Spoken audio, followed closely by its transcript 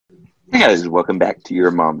Hey guys, welcome back to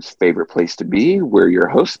your mom's favorite place to be. We're your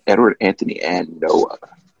hosts, Edward, Anthony, and Noah.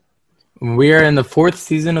 We are in the fourth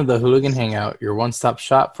season of the Hooligan Hangout, your one-stop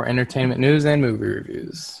shop for entertainment news and movie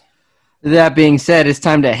reviews. That being said, it's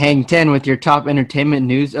time to hang 10 with your top entertainment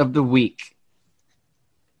news of the week.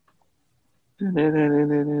 Ding, ding,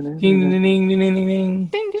 ding, ding,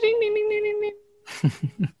 ding, ding.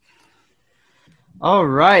 All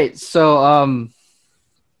right, so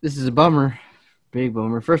this is a bummer, big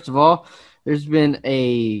bummer. First of all, there's been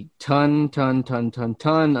a ton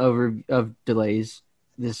of delays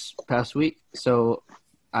this past week, so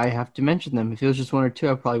I have to mention them. If it was just one or two,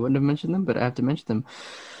 I probably wouldn't have mentioned them, but I have to mention them.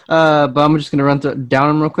 But I'm just going to run down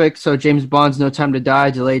them real quick. So James Bond's No Time to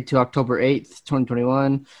Die delayed to October 8th,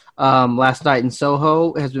 2021. Last Night in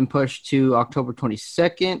Soho has been pushed to October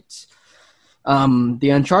 22nd. The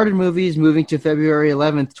Uncharted movies moving to February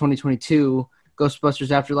 11th, 2022.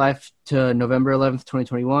 Ghostbusters Afterlife to November 11th,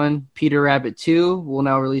 2021. Peter Rabbit 2 will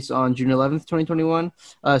now release on June 11th, 2021.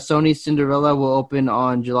 Sony's Cinderella will open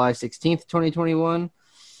on July 16th, 2021.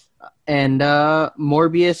 And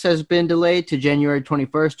Morbius has been delayed to January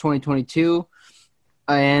 21st, 2022.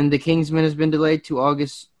 And The Kingsman has been delayed to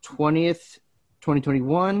August 20th,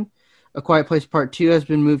 2021. A Quiet Place Part 2 has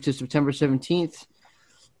been moved to September 17th.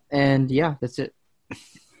 And yeah, that's it.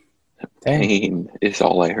 Pain is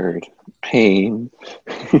all I heard. Pain.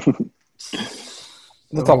 That's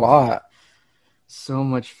a lot. So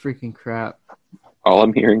much freaking crap. All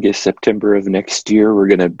I'm hearing is September of next year, we're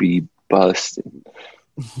going to be busting.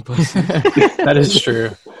 That is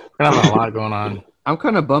true. We have a lot going on. I'm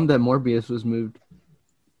kind of bummed that Morbius was moved.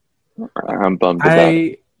 I'm bummed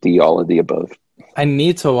about all of the above. I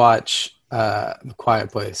need to watch The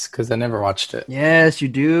Quiet Place because I never watched it. Yes, you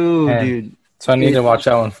do, dude. So I need to watch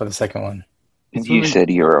that one for the second one. And you said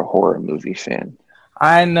you're a horror movie fan.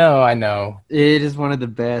 I know. It is one of the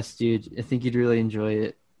best, dude. I think you'd really enjoy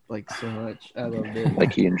it, like, so much. I loved it.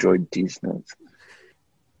 Like you enjoyed these notes.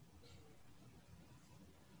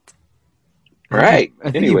 All right.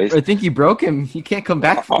 Anyways. I think you broke him. You can't come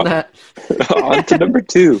back from that. On to number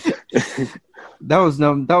 2. That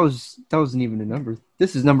wasn't even a number.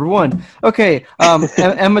 This is number 1. Okay.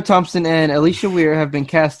 Emma Thompson and Alicia Weir have been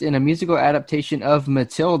cast in a musical adaptation of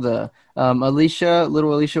Matilda.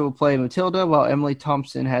 Little Alicia will play Matilda, while Emma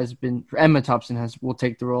Thompson will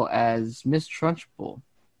take the role as Miss Trunchbull.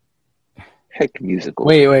 Heck, musical.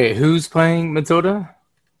 Wait. Who's playing Matilda?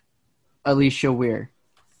 Alicia Weir.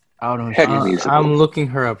 I don't know. Heck, musical. I'm looking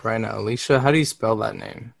her up right now. Alicia, how do you spell that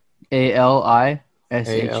name? Alisha. A-L-I?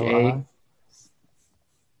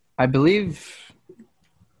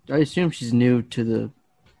 I assume she's new to the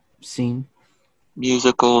scene.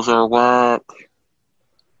 Musicals are whack.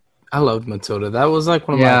 I loved Matilda. That was like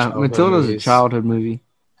one of my childhood Matilda's movies. a childhood movie.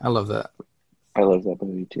 I love that. I love that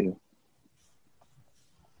movie too.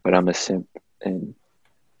 But I'm a simp, and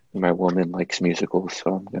my woman likes musicals,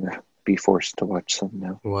 so I'm going to be forced to watch some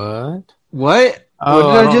now. What? What? Oh,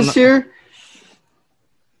 what did I just hear?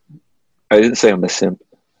 I didn't say I'm a simp.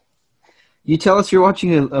 You tell us you're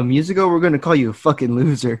watching a musical, we're going to call you a fucking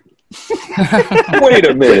loser. Wait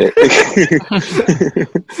a minute.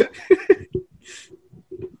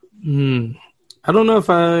 I don't know if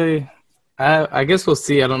I guess we'll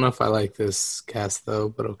see. I don't know if I like this cast, though,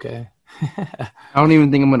 but okay. I don't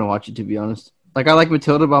even think I'm going to watch it, to be honest. Like, I like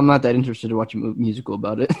Matilda, but I'm not that interested to watch a musical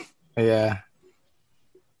about it. Yeah.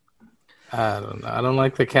 I don't know. I don't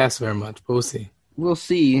like the cast very much, but we'll see. We'll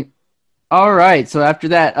see. All right. So after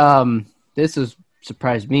that, this has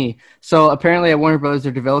surprised me. So apparently at Warner Brothers,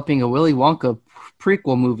 they're developing a Willy Wonka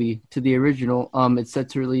prequel movie to the original. It's set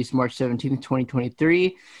to release March 17th,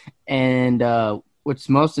 2023. And what's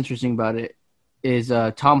most interesting about it is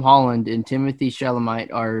Tom Holland and Timothée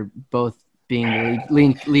Chalamet are both being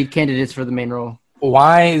the lead candidates for the main role.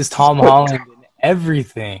 Why is Tom Holland in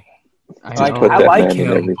everything? I like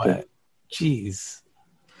him, but jeez.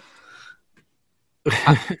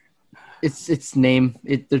 It's name.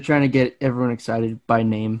 They're trying to get everyone excited by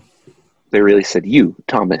name. They really said, you,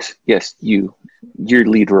 Thomas, yes, your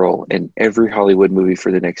lead role in every Hollywood movie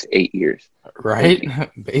for the next 8 years. Right?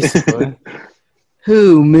 Basically.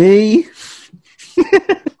 Who, me?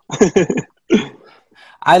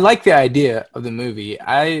 I like the idea of the movie.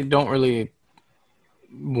 I don't really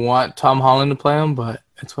want Tom Holland to play him, but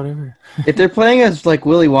it's whatever. If they're playing as like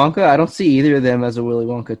Willy Wonka, I don't see either of them as a Willy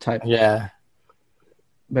Wonka type. Yeah.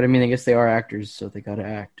 But I mean, I guess they are actors, so they gotta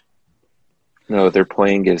act. No, they're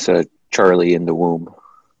playing as Charlie in the womb.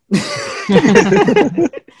 The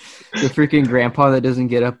freaking grandpa that doesn't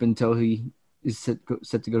get up until he is set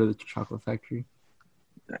to go to the chocolate factory.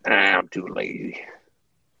 I'm too lazy.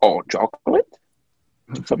 Oh, chocolate?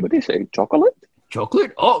 Did somebody say chocolate?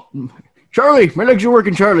 Chocolate? Oh, Charlie, my legs are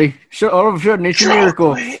working, Charlie. So all of a sudden, it's a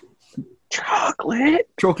miracle. Chocolate.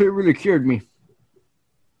 Chocolate really cured me.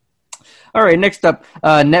 All right, next up,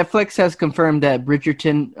 Netflix has confirmed that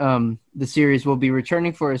Bridgerton, the series, will be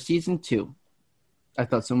returning for a season 2. I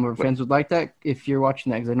thought some of our fans would like that if you're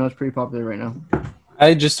watching that, because I know it's pretty popular right now.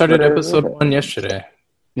 I just started episode 1 yesterday.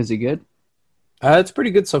 Is it good? It's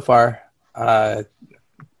pretty good so far. Don't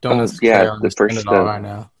necessarily understand it all right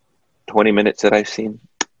now. 20 minutes that I've seen.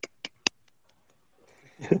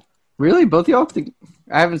 Really? Both of y'all?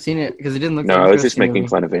 I haven't seen it because it didn't look. No, I was just making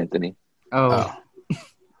fun of Anthony. Oh.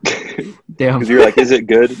 Damn. Because you're like, is it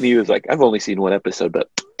good? And he was like, I've only seen one episode, but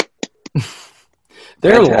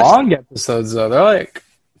they're long episodes though. They're like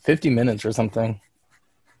 50 minutes or something.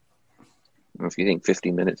 If you think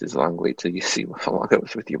 50 minutes is long, wait till you see how long I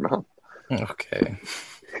was with your mom. Okay.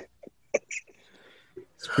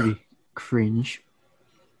 It's pretty cringe.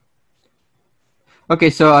 Okay,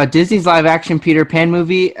 so Disney's live-action Peter Pan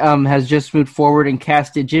movie has just moved forward and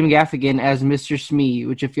casted Jim Gaffigan as Mr. Smee,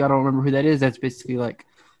 which if y'all don't remember who that is, that's basically like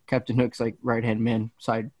Captain Hook's like right-hand man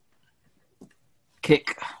side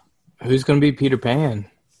kick. Who's going to be Peter Pan?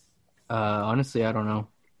 Honestly, I don't know.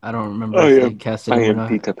 I don't remember if they casted him or not.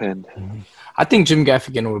 Peter Pan. I think Jim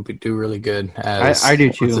Gaffigan would do really good as... I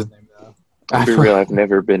do too. I'll be real, I've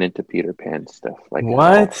never been into Peter Pan stuff. Like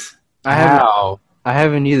what? I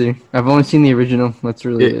haven't either. I've only seen the original. That's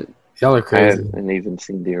really it. Y'all are crazy. I haven't even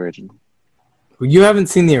seen the original. You haven't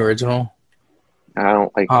seen the original? I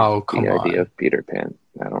don't like the idea of Peter Pan.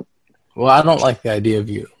 I don't. Well, I don't like the idea of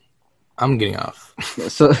you. I'm getting off.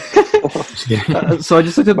 So I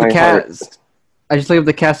just looked up the cast. I just looked up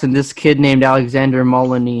the cast, and this kid named Alexander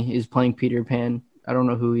Molyneux is playing Peter Pan. I don't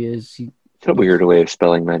know who he is. It's a weird way of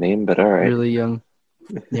spelling my name, but all right. Really young.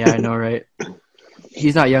 Yeah, I know, right?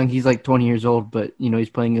 He's not young. He's like 20 years old, but, he's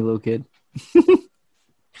playing a little kid.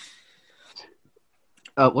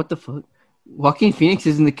 What the fuck? Joaquin Phoenix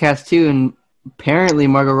is in the cast, too, and apparently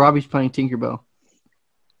Margot Robbie's playing Tinkerbell.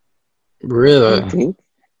 Really?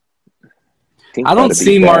 I don't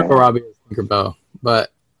see Margot Robbie as Tinkerbell,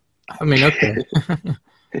 but, I mean, okay.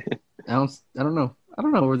 I don't know. I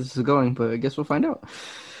don't know where this is going, but I guess we'll find out.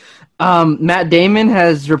 Matt Damon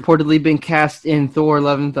has reportedly been cast in Thor: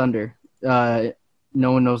 Love and Thunder.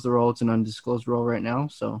 No one knows the role. It's an undisclosed role right now.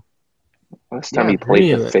 So last time he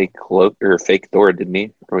played the fake Thor, didn't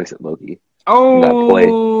he? Or was it Loki?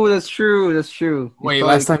 Oh, that's true. That's true. Wait,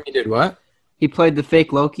 last time he did what? He played the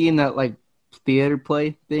fake Loki in that like theater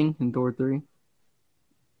play thing in Thor 3.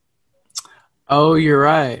 Oh, you're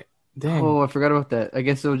right. Dang. Oh, I forgot about that. I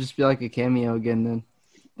guess it'll just be like a cameo again then.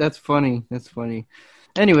 That's funny.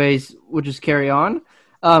 Anyways, we'll just carry on.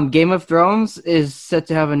 Game of Thrones is set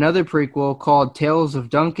to have another prequel called Tales of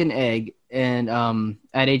Dunk and Egg, and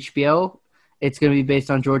at HBO, it's going to be based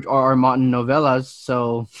on George R.R. Martin novellas.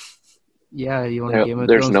 So, yeah, you want a Game of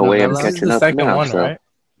There's Thrones no way I'm novella? catching the up second now. one, So. right?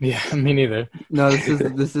 Yeah, me neither. No,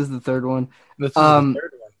 this is the third one. This is the third one.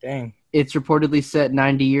 Dang. It's reportedly set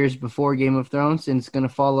 90 years before Game of Thrones, and it's going to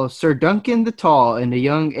follow Sir Duncan the Tall and a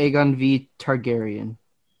young Aegon V. Targaryen.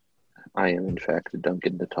 I am, in fact,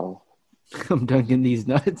 Duncan the Tall. I'm dunking these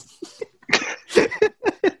nuts.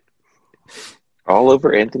 All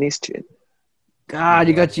over Anthony's chin. God,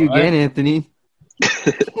 you got you again, Anthony.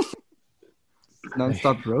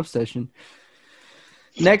 Non-stop roast session.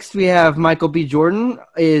 Next, we have Michael B. Jordan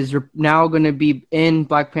is now going to be in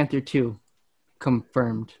Black Panther 2.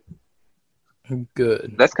 Confirmed.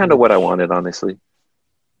 Good. That's kind of what I wanted, honestly.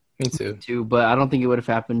 Me too. But I don't think it would have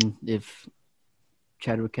happened if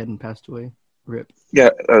Chadwick hadn't passed away. Rip.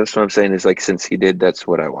 Yeah, that's what I'm saying is, like, since he did, that's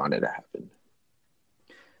what I wanted to happen.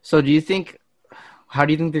 So how do you think they're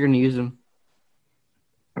going to use him?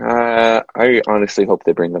 I honestly hope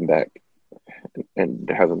they bring them back and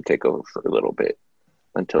have them take over for a little bit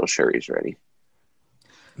until Shuri's ready.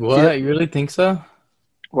 What? You really think so?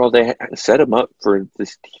 Well, they set him up for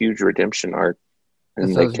this huge redemption arc,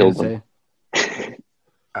 and they killed him.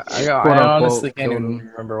 I honestly can't even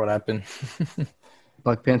remember what happened.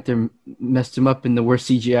 Black Panther messed him up in the worst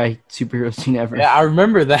CGI superhero scene ever. Yeah, I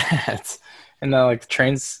remember that. And the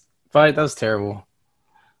trains fight, that was terrible.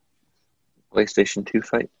 PlayStation 2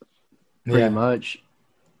 fight? Pretty much.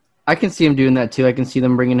 I can see him doing that too. I can see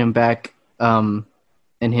them bringing him back and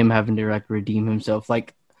him having to redeem himself.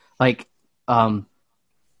 Like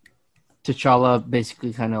T'Challa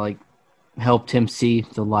basically kind of helped him see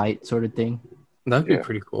the light sort of thing. That'd be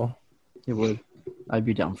pretty cool. It would. I'd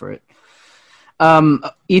be down for it.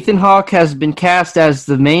 Ethan Hawke has been cast as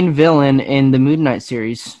the main villain in the Moon Knight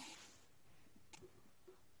series.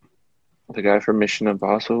 The guy from Mission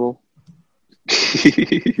Impossible?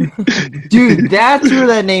 Dude, that's where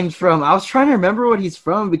that name's from. I was trying to remember what he's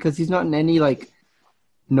from because he's not in any like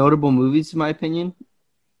notable movies, in my opinion.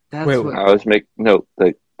 That's Wait, what. I was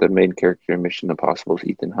the main character in Mission Impossible is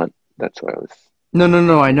Ethan Hunt. That's why I was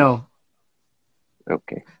No. I know,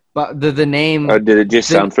 okay. but the name. Did it just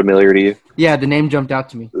sound familiar to you? Yeah, the name jumped out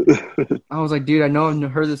to me. I was like, dude, I know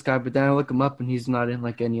I've heard this guy, but then I look him up and he's not in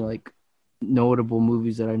like any like notable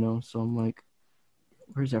movies that I know. So I'm like,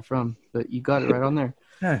 where's that from? But you got it right on there.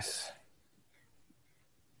 nice.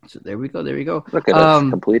 So there we go. There we go. Look at us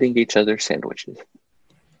completing each other's sandwiches.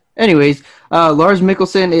 Anyways, Lars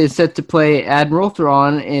Mikkelsen is set to play Admiral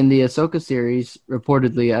Thrawn in the Ahsoka series.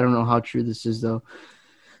 Reportedly, I don't know how true this is though,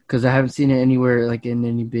 because I haven't seen it anywhere like in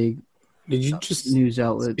any big. Did you just news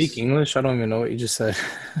outlets speak English? I don't even know what you just said.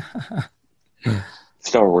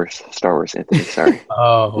 Star Wars, Anthony. Sorry,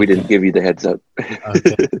 Oh, we didn't give you the heads up. Okay,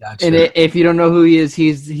 gotcha. And if you don't know who he is,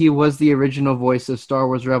 he was the original voice of Star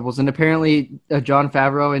Wars Rebels, and apparently Jon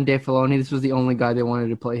Favreau and Dave Filoni, this was the only guy they wanted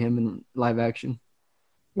to play him in live action.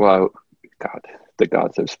 Wow, God, the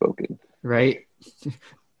gods have spoken. Right?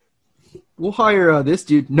 We'll hire this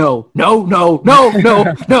dude. No.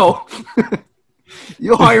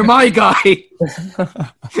 You'll hire my guy.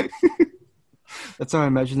 That's how I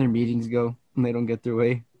imagine their meetings go when they don't get their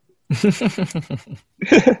way.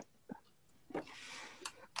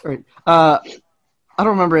 All right. I don't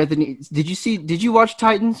remember, Anthony. Did you watch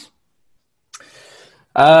Titans?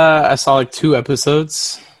 I saw like 2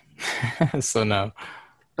 episodes, so no.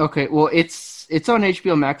 Okay, well it's on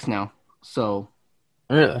HBO Max now. So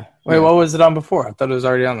Really? Wait, Yeah. what was it on before? I thought it was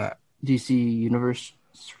already on that. DC Universe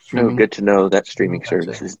No, streaming. good to know that streaming Gotcha.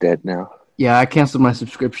 service is dead now. Yeah, I canceled my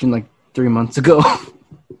subscription like 3 months ago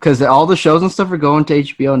because all the shows and stuff are going to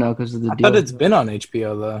HBO now because of the I deal. thought it's been on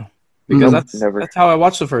HBO though, because Nope, that's how I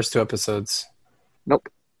watched the first 2 episodes. Nope.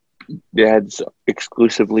 Yeah, it's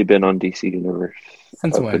exclusively been on DC Universe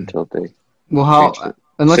Since up when? until they Well, how changed it.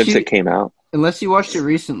 unless Since you it came out. unless you watched it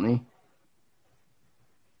recently.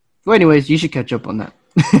 Well, anyways, you should catch up on that.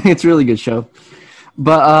 It's a really good show.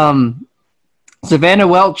 But Savannah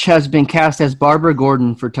Welch has been cast as Barbara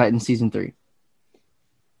Gordon for Titan season 3.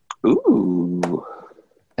 Ooh,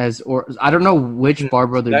 I don't know which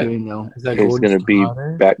Barbara they're doing though. Is that it's Gordon's going to be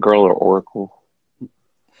daughter? Batgirl or Oracle.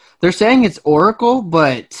 They're saying it's Oracle,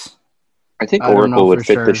 but I think I don't Oracle know would for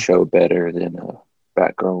fit sure. the show better than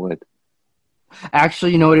Batgirl would.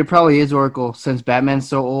 actually, you know what? It probably is Oracle since Batman's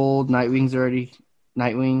so old. Nightwing's already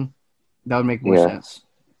Nightwing. That would make more Yeah. sense.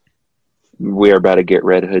 We are about to get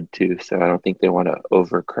Red Hood too, so I don't think they want to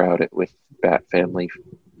overcrowd it with Bat family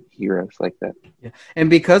heroes like that. And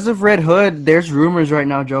because of Red Hood, there's rumors right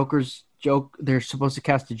now. They're supposed to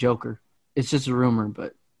cast a Joker. It's just a rumor,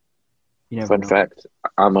 but you never Fun know. fact,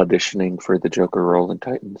 I'm auditioning for the Joker role in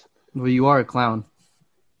Titans. Well, you are a clown.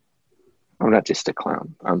 I'm not just a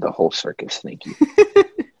clown. I'm the whole circus. Thank you.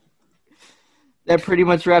 That pretty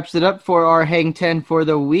much wraps it up for our Hang 10 for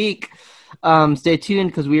the week. Stay tuned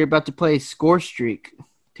because we are about to play Score Streak.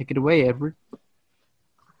 Take it away, Edward.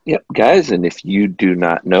 Yep, guys, and if you do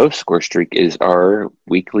not know, Score Streak is our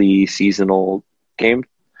weekly seasonal game.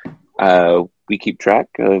 We keep track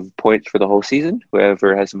of points for the whole season.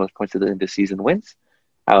 Whoever has the most points at the end of the season wins.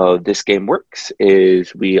 How this game works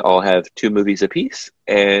is we all have 2 movies apiece,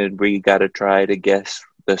 and we got to try to guess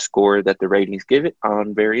the score that the ratings give it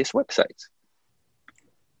on various websites.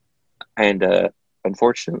 And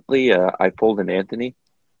unfortunately, I pulled an Anthony,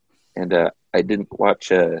 and I didn't watch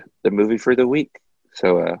the movie for the week.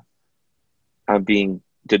 So I'm being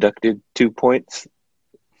deducted 2 points.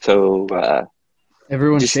 So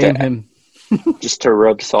Everyone Just shame to- him. just to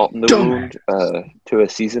rub salt in the wound to a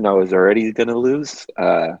season I was already going to lose.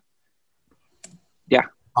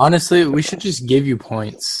 Honestly, we should just give you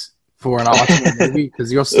points for not watching the movie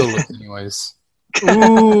because you'll still lose anyways.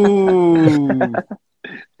 Ooh.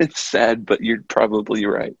 It's sad, but you're probably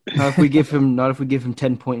right. Not if we give him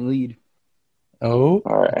 10-point lead. Oh,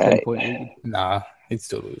 All right. 10-point lead. nah, he'd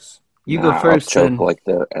still lose. You Nah, go first I'll then. choke like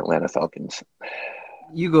the Atlanta Falcons.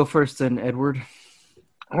 You go first then, Edward.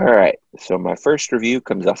 All right. So my first review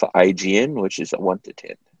comes off of IGN, which is a 1 to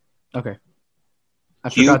 10. Okay. I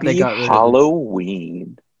forgot they QB got rid of it.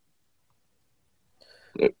 Halloween.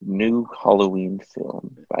 The new Halloween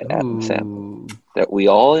film by Adam Sandler Ooh. that we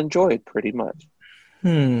all enjoyed pretty much.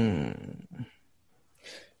 And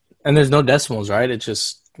there's no decimals, right? It's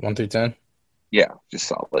just 1 through 10. Yeah, just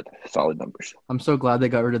solid numbers. I'm so glad they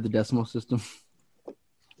got rid of the decimal system.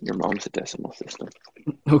 Your mom's a decimal system.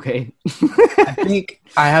 Okay. I think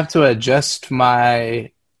I have to adjust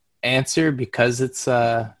my answer because it's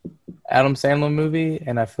a Adam Sandler movie,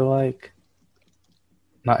 and I feel like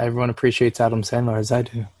Not everyone appreciates Adam Sandler as I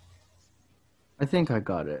do. I think I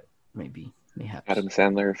got it. Maybe. Mayhaps. Adam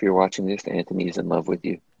Sandler, if you're watching this, Anthony is in love with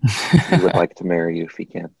you. He would like to marry you if he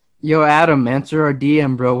can. Yo, Adam, answer our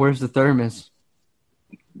DM, bro. Where's the thermos?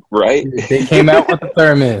 Right? They came out with a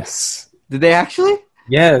thermos. Did they actually?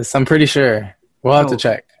 Yes, I'm pretty sure. We'll have to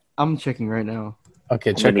check. I'm checking right now.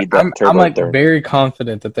 Okay, I'm check. gonna need that I'm turbo like therm. very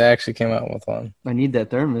confident that they actually came out with one I need that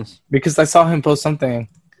thermos. because I saw him post something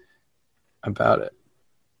about it.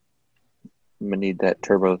 I'm gonna need that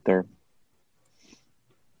turbo therm.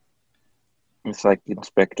 It's like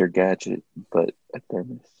Inspector Gadget, but a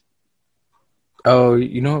thermos. Oh,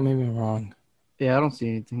 you know what? Maybe I'm wrong. Yeah, I don't see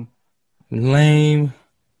anything. Lame.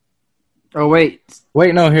 Oh, wait.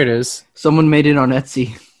 Wait, no, here it is. Someone made it on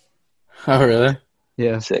Etsy. Oh, really?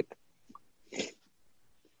 Yeah. Sick.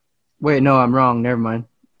 Wait, no, I'm wrong. Never mind.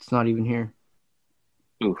 It's not even here.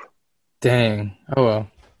 Oof. Dang. Oh,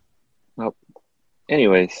 well.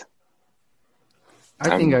 Anyways.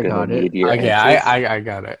 I think I got it. Okay, I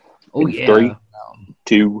got it. Oh, In yeah. 3,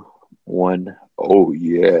 2, 1. Oh,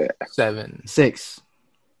 yeah. 7. 6.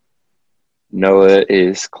 Noah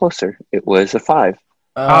is closer. It was a 5.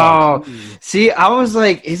 Oh, see, I was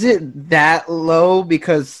like, is it that low?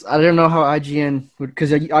 Because I don't know how IGN would,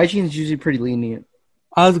 because IGN is usually pretty lenient.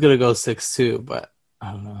 I was going to go 6 too, but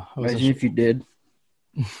I don't know. Imagine if you did.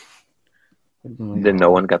 Then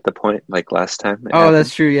no one got the point like last time. Oh,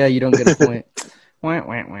 that's true. Yeah, you don't get a point. Wah,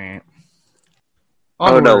 wah, wah.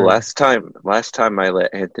 Oh no! Onward. Last time I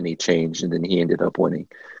let Anthony change, and then he ended up winning.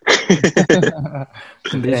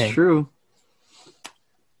 It's true.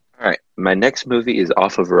 All right, my next movie is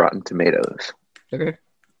off of Rotten Tomatoes. Okay.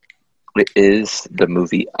 It is the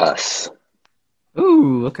movie Us.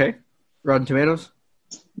 Ooh, okay. Rotten Tomatoes?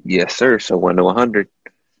 Yes, sir. So 1 to 100.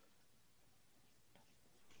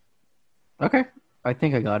 Okay. I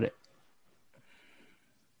think I got it.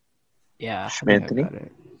 Yeah. I think I Anthony? got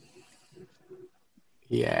it.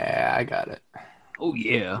 Yeah, I got it. Oh,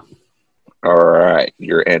 yeah. All right,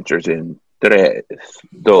 your answer's in 3,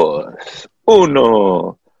 2,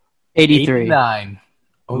 1. 83. 89.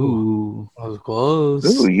 Ooh, Ooh. that was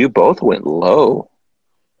close. Ooh, you both went low.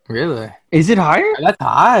 Really? Is it higher? That's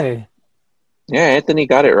high. Yeah, Anthony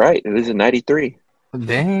got it right. It was a 93.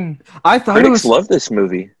 Dang. I thought Critics it was. love this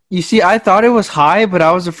movie. You see, I thought it was high, but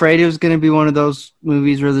I was afraid it was going to be one of those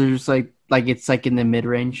movies where there's like it's like in the mid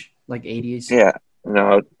range, like 80s. Yeah,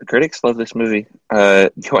 no, the critics love this movie. You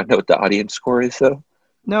want to know what the audience score is, though?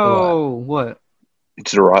 No, what?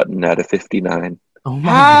 It's rotten out of 59. Oh my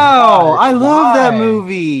How? God. I love that Why?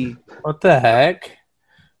 movie. What the heck?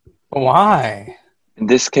 Why? In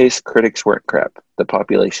this case, critics weren't crap. The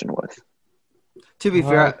population was. To be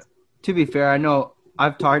What? fair, I know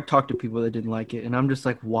I've talked to people that didn't like it, and I'm just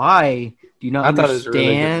like, why? Do you not I thought it was a really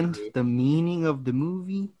good understand movie. the meaning of the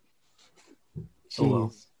movie? Oh, well.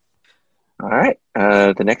 Jeez. All right.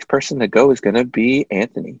 The next person to go is going to be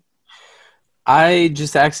Anthony. I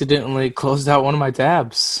just accidentally closed out one of my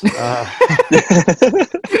tabs. You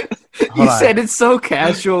Hold on. said it so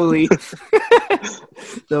casually. That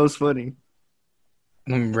was funny.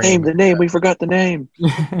 Let me bring Name it the name. We forgot the name.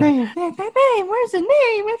 back. Name. Where's the name?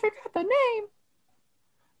 I forgot the name.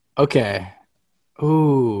 Okay.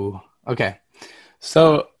 Ooh. Okay.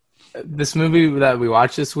 So this movie that we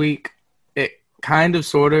watched this week, it kind of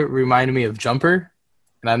sort of reminded me of Jumper.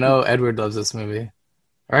 And I know Edward loves this movie.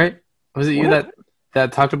 Right? Was it you What?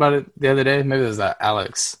 that talked about it the other day? Maybe it was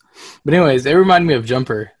Alex. But anyways, it reminded me of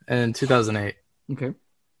Jumper in 2008. Okay.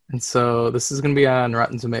 And so this is going to be on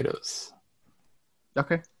Rotten Tomatoes.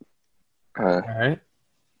 Okay. All right.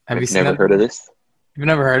 Have you I've seen never that? heard of this. You've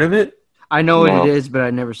never heard of it? I know No. what it is, but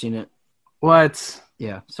I've never seen it. What?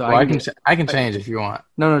 Yeah. So Well, I can change if you want.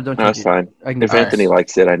 No, don't No, change it's it. fine. I can If get Anthony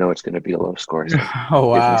likes it, I know it's going to be a low score. So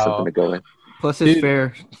Oh gives me something wow! to go with. Plus, it's Dude.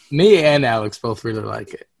 fair. Me and Alex both really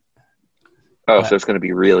like it. Oh, so it's going to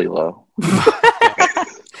be really low.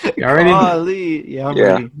 You already? Golly. Yeah, I'm Yeah.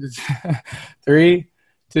 ready. 3,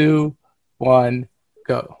 2, 1,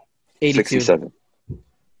 go. 82. 67.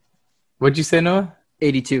 What'd you say, Noah?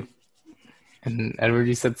 82. And Edward,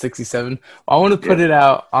 you said 67. I want to put it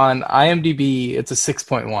out on IMDb. It's a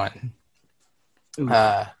 6.1. Ooh.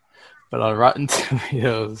 But on Rotten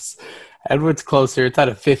Tomatoes, Edward's closer. It's at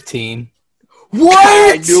a 15. What?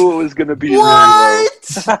 I knew it was going to be What?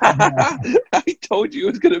 really low. I told you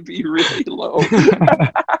it was going to be really low.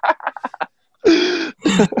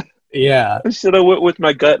 Yeah. I should have went with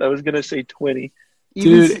my gut. I was going to say 20.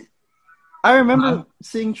 Dude. I remember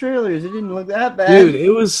seeing trailers. It didn't look that bad. Dude, it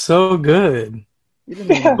was so good. It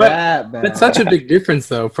didn't look But that bad. That's such a big difference,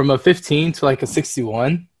 though, from a 15 to like a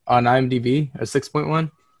 61 on IMDb, or 6.1.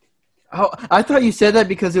 Oh, I thought you said that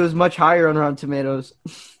because it was much higher on Rotten Tomatoes.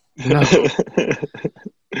 No.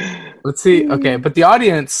 Let's see. Okay, but the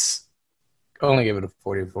audience only gave it a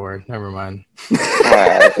 44. Never mind.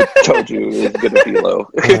 I told you it was going to be low.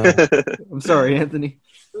 I'm sorry, Anthony.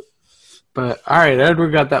 But all right,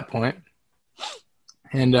 Edward got that point.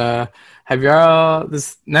 And have y'all?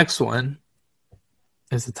 This next one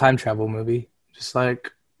is a time travel movie, just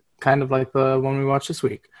like kind of like the one we watched this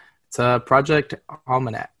week. It's a Project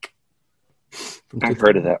Almanac. I've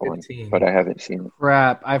heard of that one, but I haven't seen it.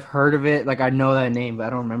 Crap, I've heard of it. Like I know that name, but I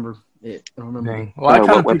don't remember it. I don't remember. Dang. Well, I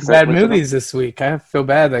kind of picked bad was it on? movies this week. I feel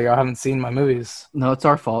bad that y'all haven't seen my movies. No, it's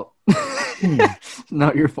our fault.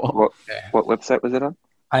 Not your fault. What website was it on?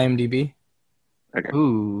 IMDb. Okay.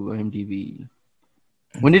 Ooh, IMDb.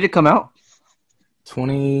 When did it come out?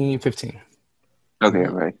 2015. Okay,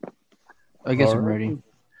 all right. I guess I'm ready.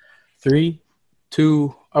 3,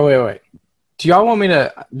 2. Oh wait. Do y'all want me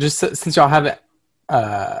to just since y'all haven't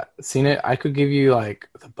seen it? I could give you like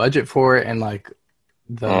the budget for it and like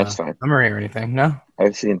the summary or anything. No,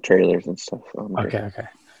 I've seen trailers and stuff. Okay.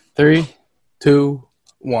 3, 2,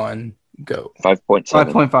 1, go.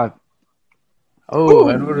 5.7. 5.5. Oh,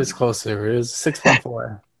 Edward is closer. It was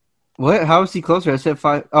 6.4. What? How is he closer? I said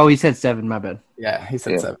 5. Oh, he said 7. My bad. Yeah, he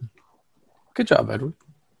said 7. Good job, Edward.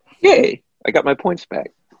 Yay! I got my points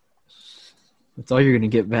back. That's all you're gonna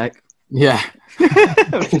get back. Yeah.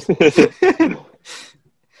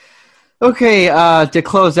 Okay, to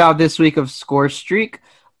close out this week of Score Streak,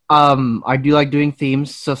 I do like doing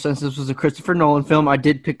themes. So since this was a Christopher Nolan film, I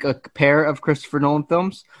did pick a pair of Christopher Nolan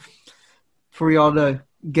films for y'all to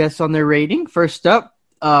guess on their rating. First up,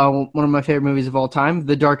 one of my favorite movies of all time,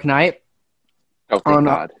 The Dark Knight. Oh, thank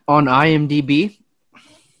God. On IMDb.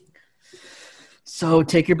 So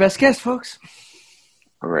take your best guess, folks.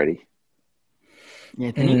 I'm ready.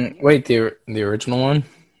 Wait, the original one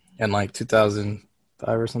in like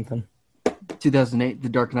 2005 or something? 2008, The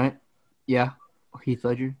Dark Knight. Yeah. Heath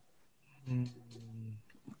Ledger.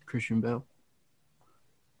 Christian Bale.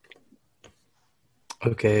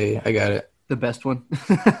 Okay, I got it. The best one.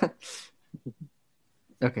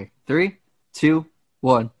 Okay. 3, 2,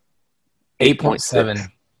 1.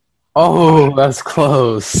 8.7. Oh, that's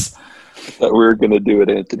close. Thought we were going to do it,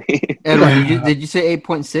 Anthony. Edward, did you say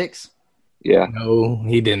 8.6? Yeah. No,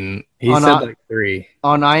 he didn't. He said like 3.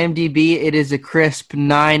 On IMDb, it is a crisp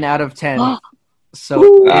 9 out of 10.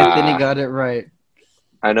 So Anthony got it right.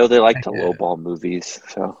 I know they like to lowball movies,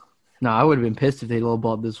 so. No, I would have been pissed if they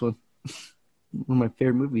lowballed this one. One of my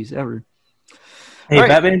favorite movies ever. Hey, right.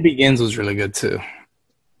 Batman Begins was really good too.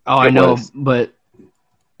 Oh, I know, but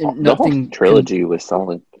the whole trilogy was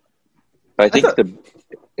solid. I think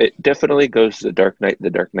it definitely goes to The Dark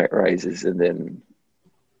Knight Rises, and then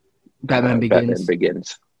Batman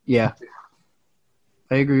Begins. Yeah,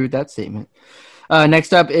 I agree with that statement.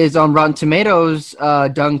 Next up is on Rotten Tomatoes,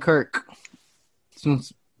 Dunkirk. This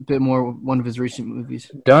one's a bit more one of his recent movies.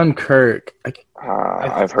 Dunkirk.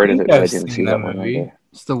 I've heard of it, but I didn't see that movie.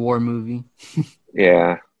 It's the war movie.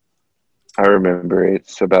 Yeah, I remember.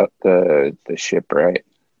 It's about the ship, right?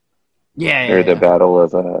 Yeah. Or the battle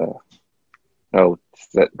of No,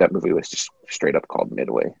 that movie was just straight up called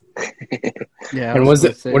Midway. Yeah. And what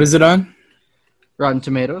is it on? Rotten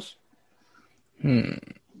Tomatoes.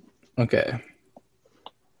 Okay.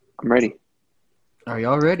 I'm ready. Are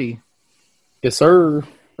y'all ready? Yes, sir.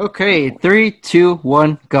 Okay, 3, 2,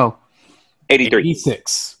 1, go. 83.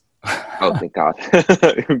 86. Oh, thank God.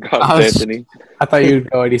 Anthony. I thought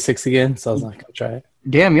you'd go 86 again, so I was like, I'll try it.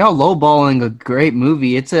 Damn, y'all lowballing a great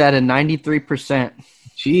movie. It's at a 93%.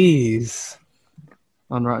 Jeez.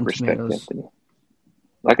 On Rotten Tomatoes. Anthony.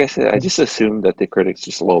 Like I said, I just assumed that the critics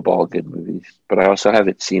just lowball good movies, but I also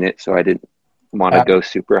haven't seen it, so I didn't want to go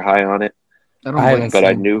super high on it.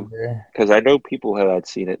 I knew because I know people who had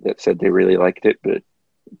seen it that said they really liked it, but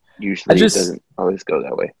usually it doesn't always go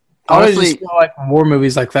that way. Honestly, I just feel like war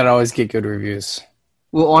movies like that always get good reviews.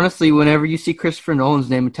 Well, honestly, whenever you see Christopher Nolan's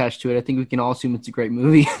name attached to it, I think we can all assume it's a great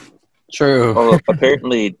movie. True. Well,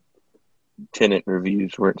 apparently, Tenet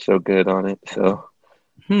reviews weren't so good on it, so.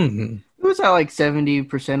 It was at like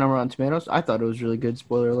 70% on Rotten Tomatoes. I thought it was really good.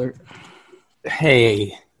 Spoiler alert.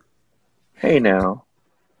 Hey now.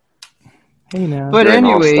 But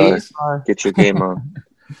anyways, get your game on.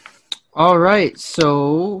 All right,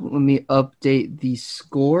 so let me update the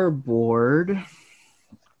scoreboard.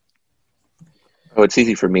 Oh, it's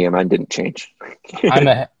easy for me. Mine didn't change.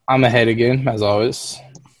 I'm ahead again, as always.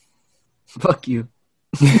 Fuck you.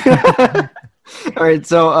 All right,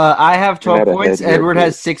 so I have 12 points. Edward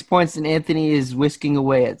has 6 points, and Anthony is whisking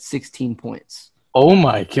away at 16 points. Oh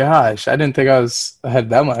my gosh! I didn't think I had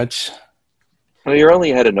that much. Well, you're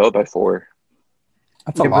only ahead of Noah by 4.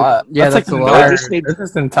 That's a Yeah, but- lot. yeah, that's that's a an lot. Noah entire- just needs This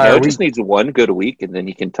is an entire Noah week. just needs one good week, and then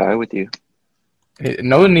he can tie with you.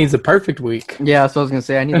 No one needs a perfect week. Yeah, so I was gonna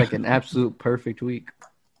say I need like an absolute perfect week.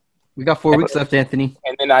 We got 4 weeks left, Anthony.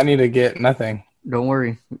 And then I need to get nothing. Don't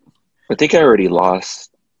worry. I think I already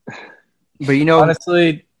lost. But you know,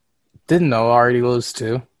 Honestly, didn't know I already lose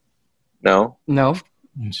too. No? no,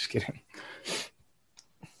 I'm just kidding.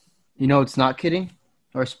 you know, it's not kidding.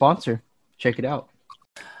 Our sponsor, check it out.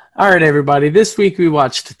 All right, everybody. This week we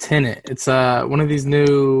watched Tenet. It's one of these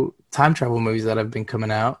new time travel movies that have been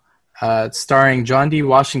coming out. It's starring John D.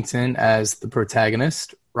 Washington as the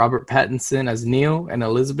protagonist, Robert Pattinson as Neo, and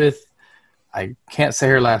Elizabeth, I can't say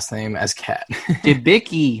her last name, as Kat.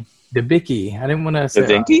 Debicki. Debicki. I didn't want to say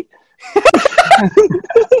The Vinky?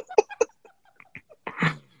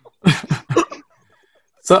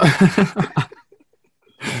 So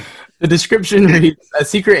the description reads, a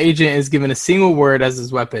secret agent is given a single word as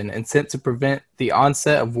his weapon and sent to prevent the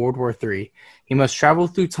onset of World War III. He must travel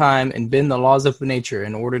through time and bend the laws of nature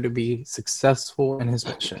in order to be successful in his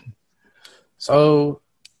mission. So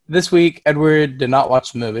this week, Edward did not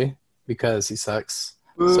watch the movie because he sucks.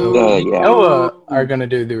 So Yeah. Noah are going to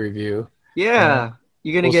do the review. Yeah,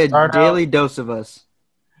 you're gonna We'll get a start daily dose of us.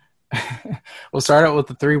 We'll start out with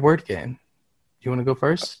the 3-word game. You want to go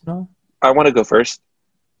first? No? I want to go first.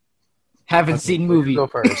 Haven't seen movie. Go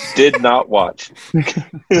first. Did not watch.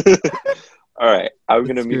 All right. I'm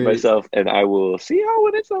going to That's mute great. myself, and I will see y'all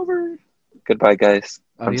when it's over. Goodbye, guys.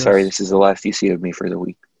 I'm Adios. sorry this is the last you see of me for the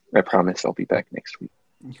week. I promise I'll be back next week.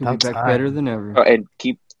 You'll be That's back fine. better than ever. Oh, and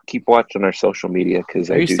keep watching our social media because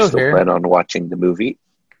Are I you do still still here? plan on watching the movie,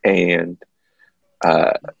 and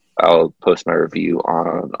I'll post my review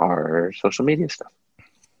on our social media stuff.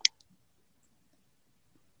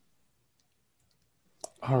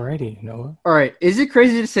 Alrighty, Noah. All right, is it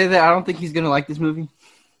crazy to say that I don't think he's gonna like this movie?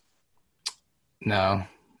 No,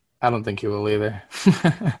 I don't think he will either.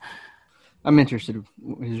 I'm interested.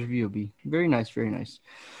 His review will be very nice, very nice.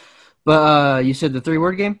 But you said the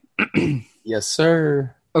 3-word game? Yes,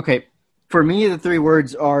 sir. Okay, for me, the 3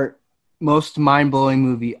 words are most mind-blowing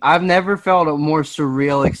movie. I've never felt a more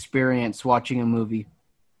surreal experience watching a movie.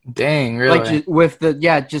 Dang, really? Like just with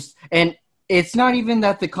the and it's not even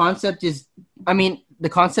that the concept is. I mean, the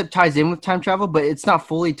concept ties in with time travel, but it's not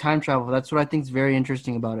fully time travel. That's what I think is very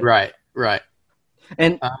interesting about it. Right.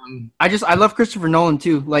 And I love Christopher Nolan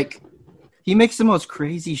too. Like he makes the most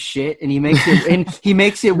crazy shit, and he makes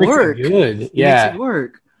it work. Good. He Yeah. makes it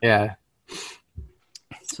work. Yeah.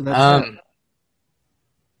 So that's it.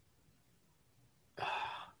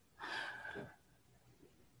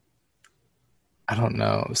 I don't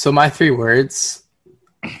know. So my 3 words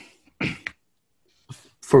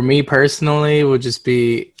for me personally would just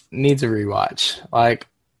be needs a rewatch. Like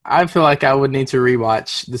I feel like I would need to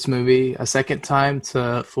rewatch this movie a second time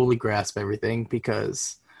to fully grasp everything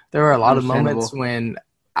because there were a lot of moments when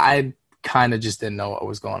I kind of just didn't know what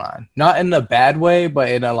was going on. Not in a bad way, but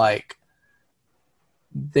in a like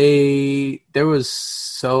there was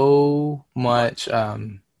so much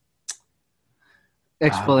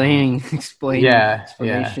Explanations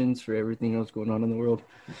for everything else going on in the world.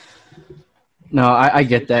 No, I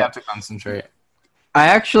get You have that. to concentrate. I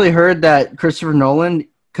actually heard that Christopher Nolan,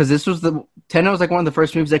 because Tenet was like one of the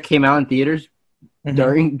first movies that came out in theaters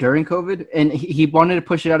during COVID, and he wanted to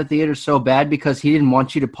push it out of theaters so bad because he didn't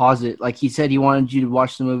want you to pause it. Like he said, he wanted you to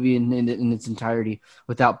watch the movie in its entirety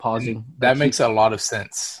without pausing. That makes a lot of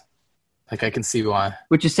sense. Like I can see why.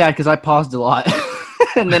 Which is sad because I paused a lot,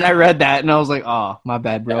 and then I read that and I was like, "Oh, my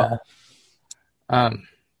bad, bro." Yeah.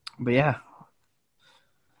 But yeah,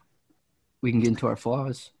 we can get into our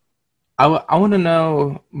flaws. I want to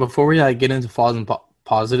know before we like get into flaws and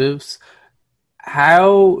positives,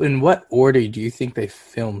 how in what order do you think they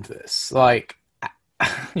filmed this? Like,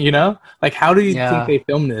 you know, like how do you think they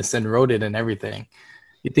filmed this and wrote it and everything?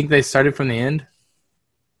 You think they started from the end?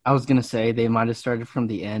 I was gonna say they might have started from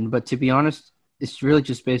the end, but to be honest, it's really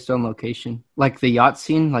just based on location. Like the yacht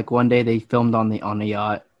scene, like one day they filmed on a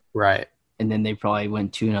yacht, Right? and then they probably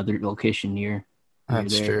went to another location near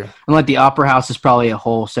That's there. true. And like the opera house is probably a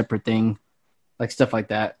whole separate thing, like stuff like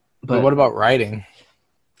that. But what about writing?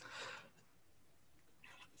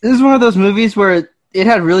 This is one of those movies where it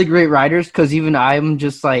had really great writers. Because even I'm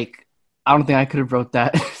just like, I don't think I could have wrote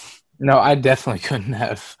that. No, I definitely couldn't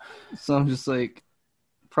have. So I'm just like,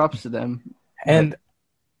 props to them. And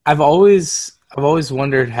I've always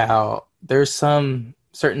wondered how there's some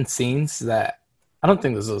certain scenes that I don't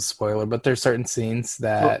think this is a spoiler, but there's certain scenes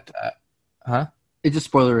that, It's a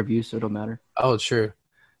spoiler review, so it don't matter. Oh, true.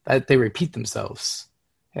 That they repeat themselves,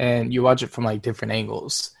 and you watch it from like different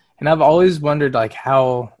angles. And I've always wondered like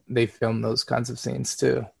how they film those kinds of scenes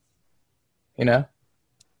too. You know?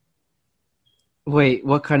 Wait,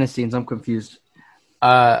 what kind of scenes? I'm confused.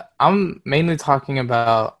 I'm mainly talking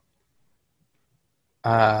about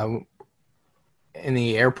in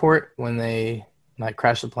the airport when they like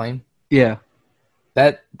crash the plane. Yeah.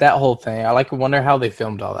 That whole thing. I like wonder how they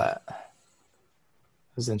filmed all that.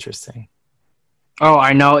 It was interesting. Oh,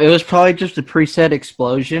 I know. It was probably just a preset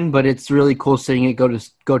explosion, but it's really cool seeing it go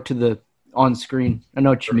to the on screen. I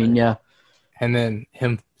know what you mean. Yeah. And then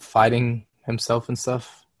him fighting himself and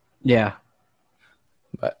stuff. Yeah.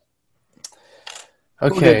 But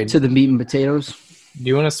We'll okay. get to the meat and potatoes. Do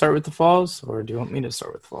you want to start with the flaws, or do you want me to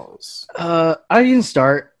start with flaws? I can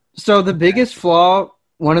start. So the biggest flaw,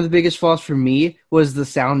 one of the biggest flaws for me, was the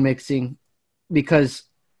sound mixing, because,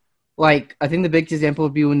 like, I think the biggest example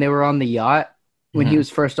would be when they were on the yacht, when he was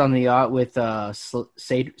first on the yacht with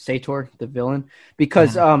Sator, the villain,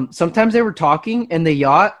 because sometimes they were talking and the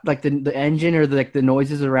yacht, like the engine or the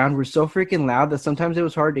noises around were so freaking loud that sometimes it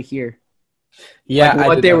was hard to hear. Yeah, like,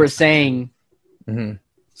 what they were saying. Mm-hmm.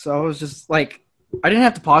 So I was just like, I didn't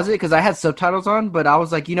have to pause it because I had subtitles on, but I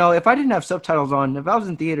was like, if I didn't have subtitles on, if I was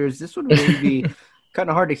in theaters, this would really be kind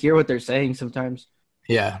of hard to hear what they're saying sometimes.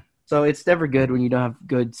 Yeah. So it's never good when you don't have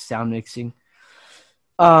good sound mixing.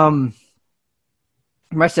 My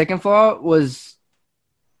second flaw was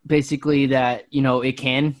basically that, it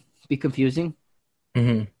can be confusing.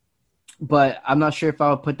 Mm-hmm. But I'm not sure if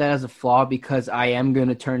I would put that as a flaw because I am going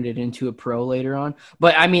to turn it into a pro later on.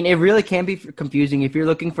 But, I mean, it really can be confusing. If you're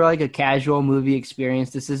looking for, like, a casual movie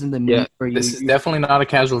experience, this isn't the movie for you. This is definitely not a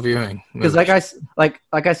casual viewing. Because, like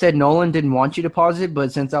I said, Nolan didn't want you to pause it,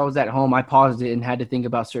 but since I was at home, I paused it and had to think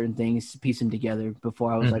about certain things to piece them together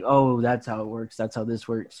before I was like, oh, that's how it works. That's how this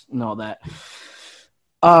works and all that.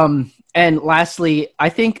 And lastly, I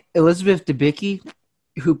think Elizabeth Debicki,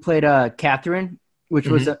 who played Catherine, which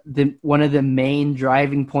was one of the main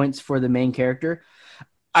driving points for the main character.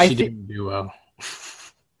 She didn't do well.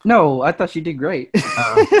 No, I thought she did great.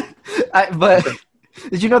 But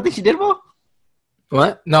did you not think she did well?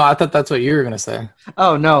 What? No, I thought that's what you were gonna say.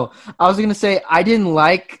 Oh no, I was gonna say I didn't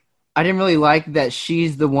really like that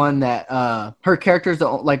she's the one that her character is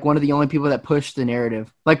like one of the only people that pushed the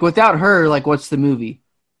narrative. Like without her, like what's the movie?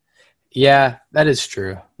 Yeah, that is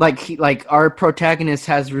true. Like our protagonist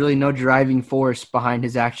has really no driving force behind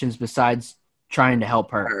his actions besides trying to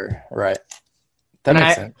help her. Right. That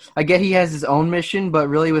makes sense. I get he has his own mission, but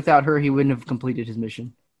really without her, he wouldn't have completed his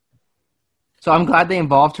mission. So I'm glad they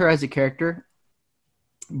involved her as a character,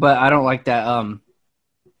 but I don't like that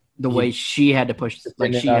the way she had to push,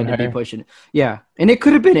 like she had to be pushing it. Yeah, and it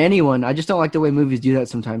could have been anyone. I just don't like the way movies do that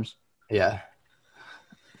sometimes. Yeah.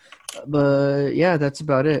 But yeah, that's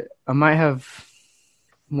about it. I might have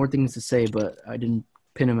more things to say, but I didn't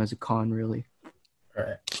pin him as a con, really. All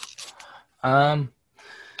right.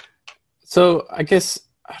 So I guess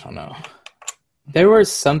I don't know. There were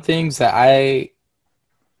some things that I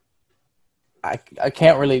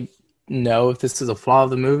can't really know if this is a flaw of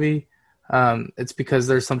the movie. It's because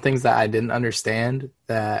there's some things that I didn't understand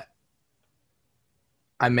that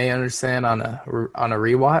I may understand on a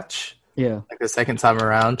rewatch. Yeah, like the second time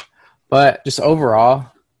around. But just overall,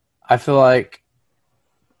 I feel like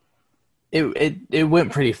it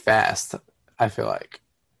went pretty fast. I feel like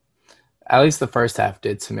at least the first half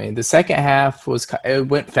did to me. The second half it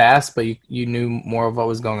went fast, but you knew more of what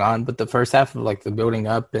was going on. But the first half of like the building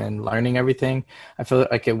up and learning everything, I feel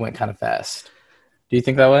like it went kind of fast. Do you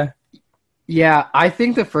think that way? Yeah, I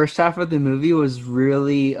think the first half of the movie was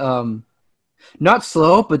really not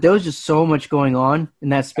slow, but there was just so much going on in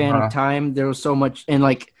that span of time. There was so much, and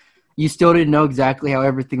like you still didn't know exactly how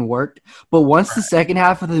everything worked. But once the second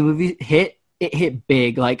half of the movie hit, it hit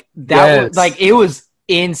big. Like that was like it was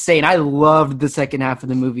insane. I loved the second half of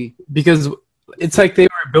the movie because it's like they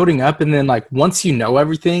were building up, and then like once you know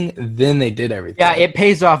everything, then they did everything. Yeah, it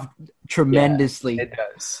pays off tremendously. Yeah, it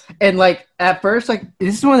does. And like at first, like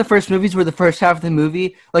this is one of the first movies where the first half of the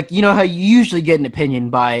movie, like you know how you usually get an opinion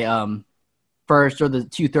by first or the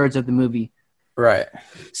 2/3 of the movie. Right.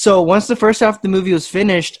 So once the first half of the movie was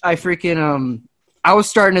finished, I was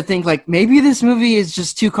starting to think like maybe this movie is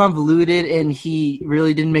just too convoluted and he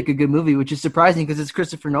really didn't make a good movie, which is surprising because it's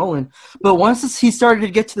Christopher Nolan. But once he started to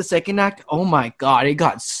get to the second act, oh my God, it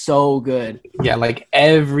got so good. Yeah, like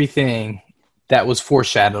everything that was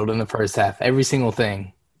foreshadowed in the first half, every single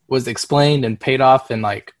thing was explained and paid off and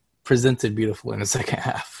like presented beautifully in the second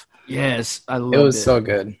half. Yes, I loved it. It was so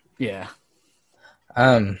good. Yeah.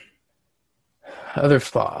 Other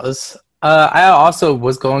flaws. I also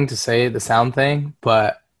was going to say the sound thing,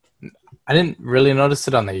 but I didn't really notice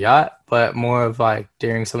it on the yacht. but more of like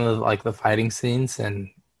during some of the, like the fighting scenes and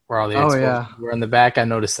where all the explosions were in the back. I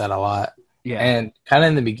noticed that a lot. Yeah. And kind of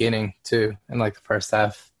in the beginning too, in like the first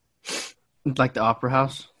half. Like the opera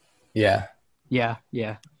house. Yeah. Yeah.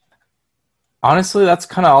 Yeah. Honestly, that's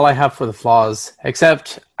kind of all I have for the flaws,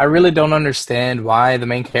 except I really don't understand why the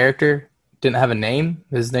main character didn't have a name.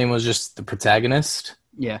 His name was just the protagonist.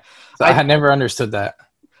 Yeah. So I had never understood that.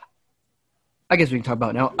 I guess we can talk about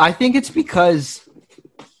it now. I think it's because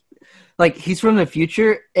like he's from the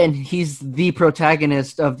future and he's the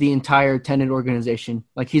protagonist of the entire Tenet organization.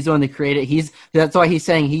 Like he's the one that created. That's why he's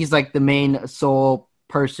saying he's like the main sole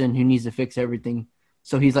person who needs to fix everything.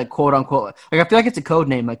 So he's like quote unquote. Like I feel like it's a code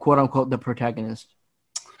name, like quote unquote the protagonist.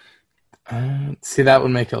 See, that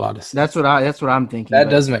would make a lot of sense. That's what I'm thinking.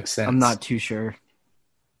 That does make sense. I'm not too sure.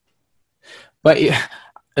 But yeah,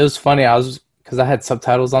 it was funny. Because I had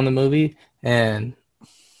subtitles on the movie and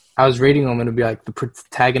I was reading them and it'd be like the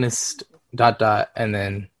protagonist ... and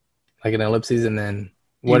then like an ellipses and then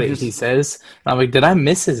what he says. And I'm like, did I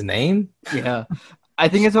miss his name? Yeah. I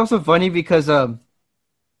think it's also funny because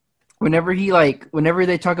whenever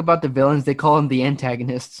they talk about the villains, they call them the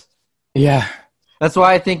antagonists. Yeah. That's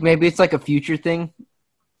why I think maybe it's like a future thing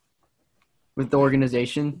with the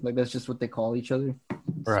organization. Like that's just what they call each other.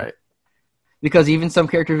 Right. Because even some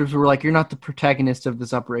characters were like, you're not the protagonist of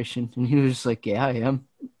this operation. And he was just like, yeah, I am.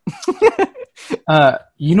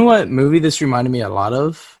 You know what movie this reminded me a lot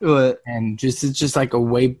of? What? And it's just like a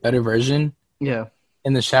way better version. Yeah.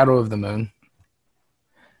 In the Shadow of the Moon.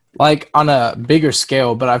 Like on a bigger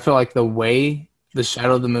scale, but I feel like the way the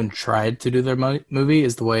Shadow of the Moon tried to do their movie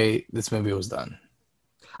is the way this movie was done.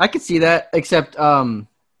 I could see that, except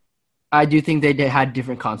I do think they had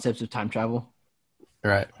different concepts of time travel.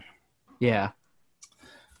 Right. Yeah.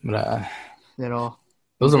 But that all.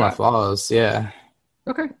 Those are my flaws. Yeah.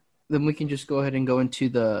 Okay. Then we can just go ahead and go into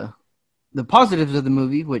the positives of the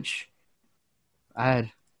movie, which I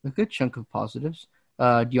had a good chunk of positives.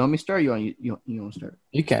 Do you want me to start? Or you want to start?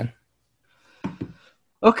 You can.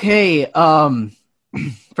 Okay.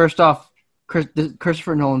 First off,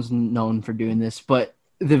 Christopher Nolan's known for doing this, but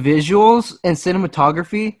the visuals and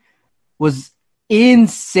cinematography was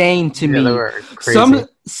insane to me. They were crazy.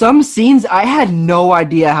 Some scenes I had no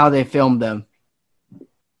idea how they filmed them.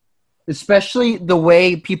 Especially the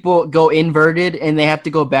way people go inverted and they have to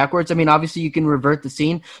go backwards. I mean, obviously you can revert the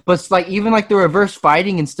scene, but it's like even like the reverse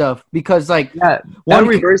fighting and stuff because like one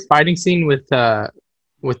reverse fighting scene with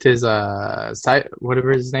his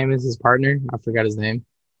whatever his name is, his partner. I forgot his name.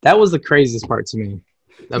 That was the craziest part to me.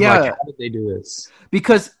 Like, how did they do this?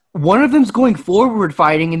 Because one of them's going forward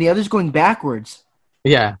fighting and the other's going backwards.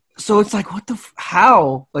 Yeah. So it's like, what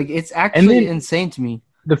how? Like, it's actually insane to me.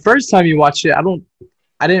 The first time you watch it,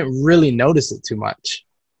 I didn't really notice it too much.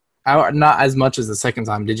 Not as much as the second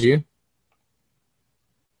time. Did you?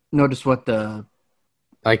 Notice what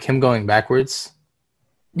like him going backwards?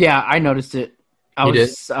 Yeah, I noticed it. I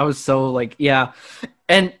was so like, yeah.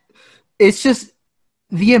 And it's just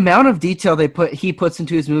the amount of detail he puts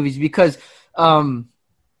into his movies because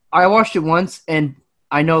I watched it once and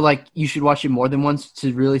I know like you should watch it more than once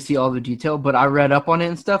to really see all the detail, but I read up on it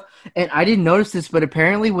and stuff and I didn't notice this, but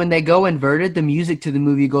apparently when they go inverted, the music to the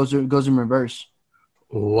movie goes in reverse.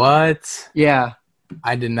 What? Yeah.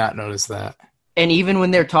 I did not notice that. And even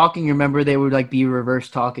when they're talking, remember they would like be reverse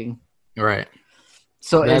talking. Right.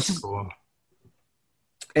 So that's it's cool.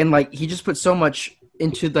 And like he just put so much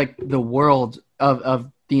into like the world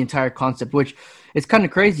of the entire concept, which it's kind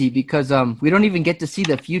of crazy because we don't even get to see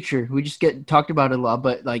the future. We just get talked about it a lot,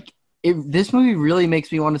 but like this movie really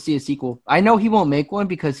makes me want to see a sequel. I know he won't make one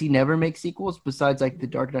because he never makes sequels besides like the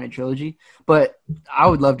Dark Knight trilogy, but I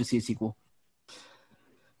would love to see a sequel.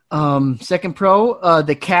 Second pro,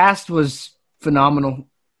 the cast was phenomenal.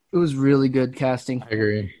 It was really good casting. I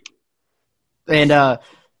agree. And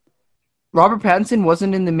Robert Pattinson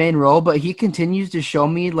wasn't in the main role, but he continues to show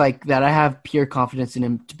me like that I have pure confidence in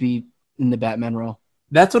him to be in the Batman role.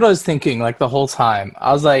 That's what I was thinking like the whole time.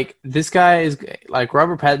 I was like, this guy is like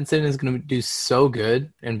Robert Pattinson is going to do so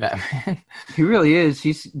good in Batman. He really is.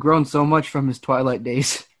 He's grown so much from his Twilight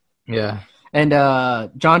days. Yeah. And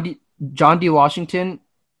John D. Washington,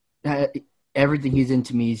 everything he's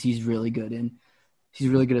into me, he's really good in. He's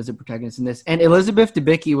really good as a protagonist in this. And Elizabeth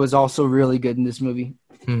Debicki was also really good in this movie.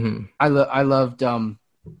 Mm-hmm. I loved,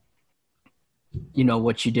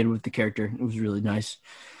 what she did with the character. It was really nice.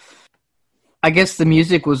 I guess the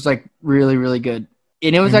music was like really, really good.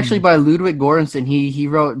 And it was actually by Ludwig Göransson. He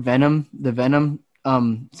wrote Venom, the Venom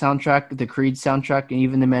soundtrack, the Creed soundtrack, and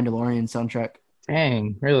even the Mandalorian soundtrack.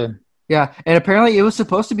 Dang, really? Yeah, and apparently it was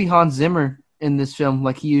supposed to be Hans Zimmer in this film.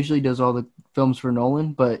 Like he usually does all the films for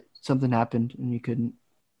Nolan, but something happened and you couldn't.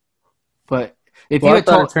 But if Well, you I had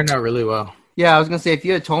thought told, it turned out really well. yeah, I was gonna say if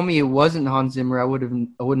you had told me it wasn't Hans Zimmer, I wouldn't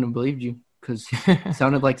have believed you because it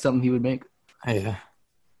sounded like something he would make. Yeah.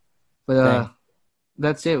 But Dang.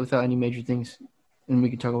 that's it without any major things, and we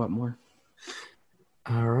can talk about more.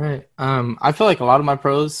 All right. I feel like a lot of my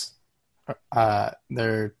pros,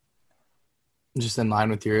 they're just in line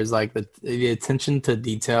with yours. Like the attention to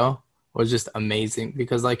detail was just amazing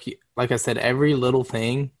because, like I said, every little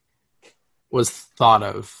thing was thought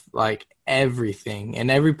of. Like everything, and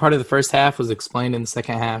every part of the first half was explained in the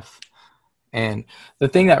second half. And the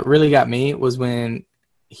thing that really got me was when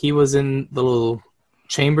he was in the little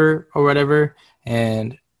chamber or whatever,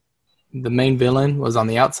 and the main villain was on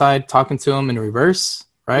the outside talking to him in reverse,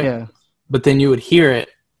 right? Yeah, But then you would hear it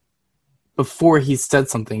before he said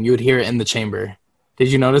something. You would hear it in the chamber.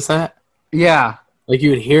 Did you notice that? yeah, Like you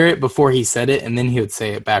would hear it before he said it, and then he would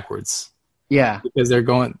say it backwards yeah.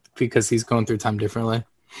 because he's going through time differently.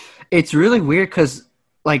 It's really weird because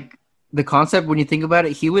like the concept when you think about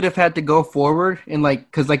it, he would have had to go forward and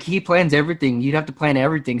because he plans everything. You'd have to plan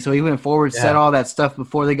everything. So he went forward, said Yeah. all that stuff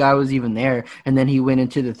before the guy was even there, and then he went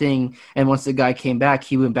into the thing. And once the guy came back,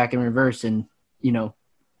 he went back in reverse, and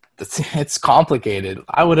It's complicated.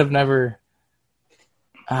 I would have never.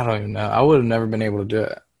 I don't even know. I would have never been able to do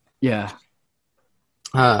it. yeah,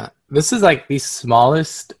 This is like the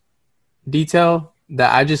smallest detail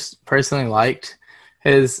that I just personally liked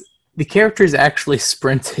is the characters actually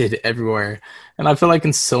sprinted everywhere. And I feel like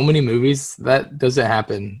in so many movies that doesn't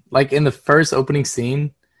happen. Like in the first opening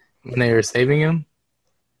scene when they were saving him,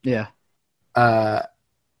 yeah,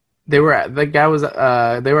 they were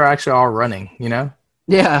actually all running, you know?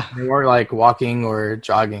 yeah. They weren't like walking or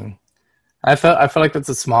jogging. I feel like that's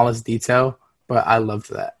the smallest detail, but I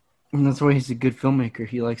loved that. And that's why he's a good filmmaker.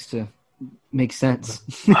 He likes to make sense.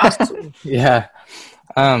 Yeah.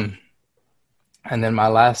 And then my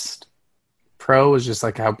last pro was just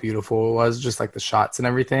like how beautiful it was, just like the shots and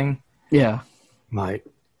everything. Yeah. Like,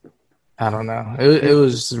 I don't know. It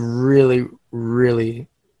was really, really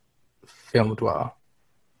filmed well.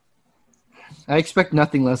 I expect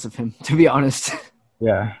nothing less of him, to be honest.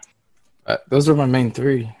 Yeah. Those are my main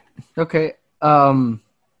three. Okay. I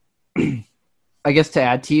guess to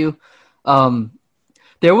add to you,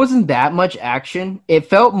 there wasn't that much action. It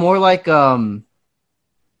felt more like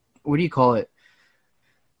what do you call it?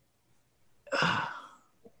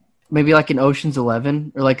 Maybe like an Ocean's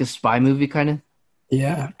 11 or like a spy movie kind of.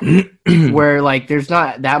 Yeah. Where like there's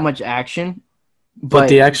not that much action, but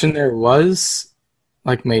the action there was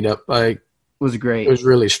like made up, like was great. It was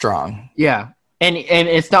really strong. Yeah. And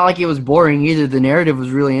it's not like it was boring either. The narrative was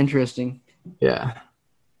really interesting. Yeah.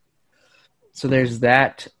 So there's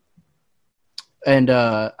that. And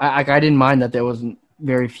I didn't mind that there wasn't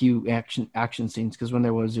very few action scenes because when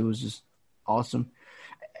there was, it was just awesome.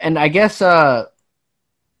 And I guess,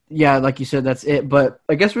 yeah, like you said, that's it. But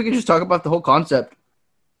I guess we could just talk about the whole concept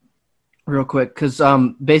real quick because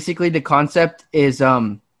basically the concept is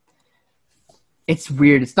it's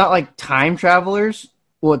weird. It's not like time travelers.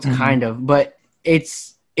 Well, it's kind of, but it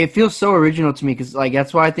feels so original to me because like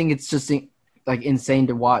that's why I think it's just like insane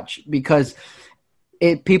to watch because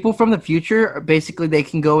people from the future basically they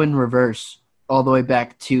can go in reverse all the way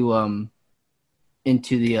back to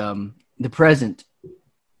into the present,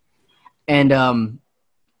 and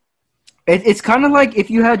it's kind of like if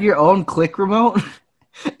you had your own click remote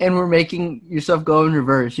and we're making yourself go in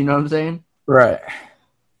reverse. You know what I'm saying? Right.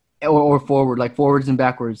 Or forward, like forwards and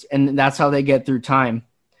backwards, and that's how they get through time.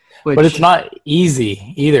 But it's not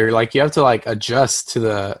easy either. Like you have to like adjust to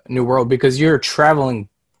the new world because you're traveling,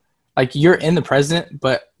 like you're in the present,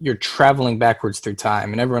 but you're traveling backwards through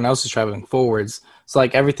time, and everyone else is traveling forwards. So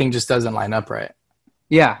like everything just doesn't line up right.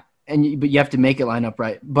 Yeah, but you have to make it line up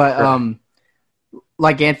right. But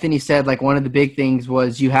like Anthony said, like one of the big things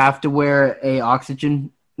was you have to wear a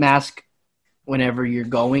oxygen mask whenever you're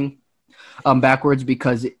going backwards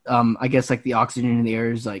because I guess like the oxygen in the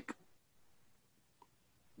air is like.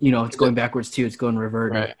 You know, it's going backwards too. It's going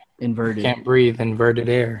inverted. Can't breathe inverted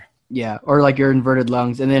air. Yeah, or like your inverted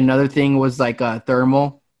lungs. And then another thing was like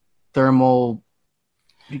thermal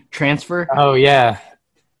transfer. Oh yeah.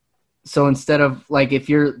 So instead of like if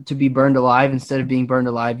you're to be burned alive, instead of being burned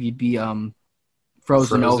alive, you'd be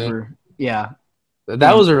frozen over. Yeah.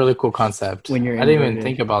 That was a really cool concept. When you're I didn't even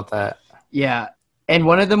think about that. Yeah. And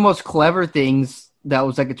one of the most clever things that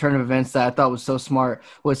was like a turn of events that I thought was so smart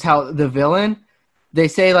was how the villain. They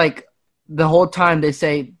say, like, the whole time they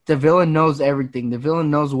say the villain knows everything. The villain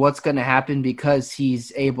knows what's going to happen because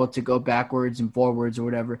he's able to go backwards and forwards or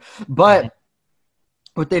whatever. But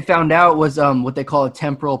what they found out was what they call a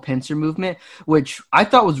temporal pincer movement, which I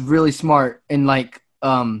thought was really smart, and like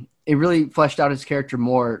it really fleshed out his character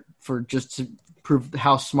more for just to prove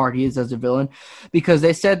how smart he is as a villain, because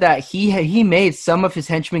they said that he made some of his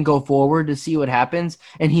henchmen go forward to see what happens,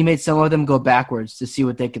 and he made some of them go backwards to see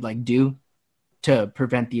what they could like do to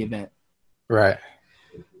prevent the event. Right.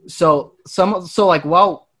 So like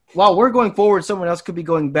while we're going forward, someone else could be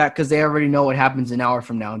going back because they already know what happens an hour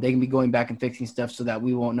from now. They can be going back and fixing stuff so that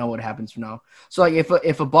we won't know what happens from now. So like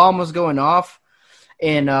if a bomb was going off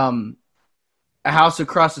in a house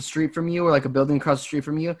across the street from you or like a building across the street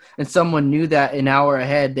from you, and someone knew that an hour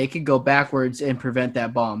ahead, they could go backwards and prevent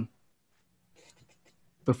that bomb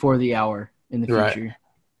before the hour in the future. Right.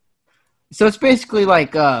 So it's basically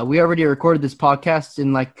like we already recorded this podcast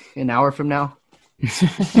in like an hour from now.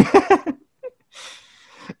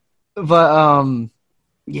 But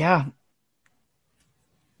yeah,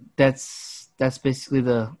 that's basically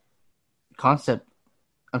the concept.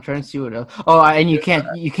 I'm trying to see what else. Oh, and you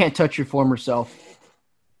can't touch your former self.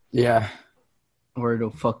 Yeah. Or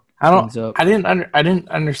it'll fuck things up. I didn't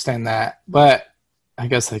understand that, but I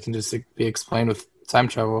guess I can just be explained with time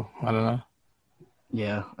travel. I don't know.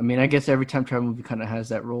 Yeah, I mean, I guess every time travel movie kind of has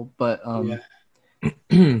that rule, but yeah.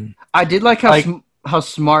 I did like how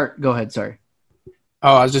smart. Go ahead, sorry.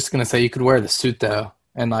 Oh, I was just gonna say you could wear the suit though,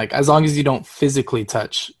 and like as long as you don't physically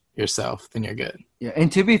touch yourself, then you're good. Yeah, and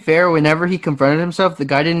to be fair, whenever he confronted himself, the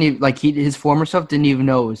guy didn't even his former self didn't even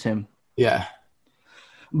know it was him. Yeah.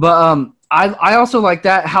 But I also like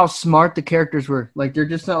that how smart the characters were. Like they're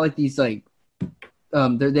just not like these like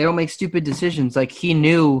they don't make stupid decisions. Like he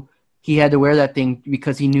knew he had to wear that thing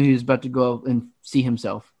because he knew he was about to go and see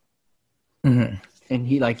himself. Mm-hmm. And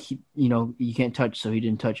he you can't touch, so he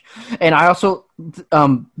didn't touch. And I also,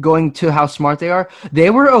 going to how smart they are, they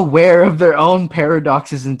were aware of their own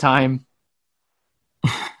paradoxes in time.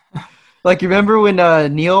 Like, you remember when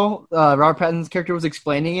Neil, Robert Pattinson's character, was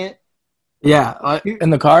explaining it? Yeah, in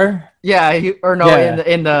the car. Yeah,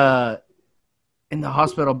 in the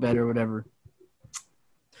hospital bed or whatever.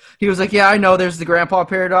 He was like, yeah, I know there's the grandpa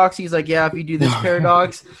paradox. He's like, yeah, if you do this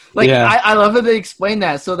paradox. Like, yeah. I love that they explain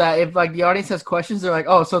that so that if, like, the audience has questions, they're like,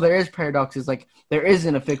 oh, so there is paradoxes. Like, there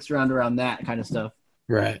isn't a fixed around that kind of stuff.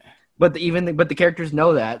 Right. But the characters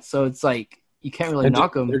know that, so it's like, you can't really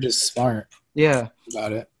knock them. They're just smart. Yeah.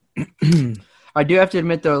 About it. I do have to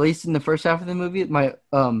admit, though, at least in the first half of the movie,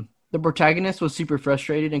 the protagonist was super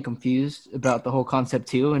frustrated and confused about the whole concept,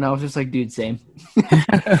 too. And I was just like, dude, same.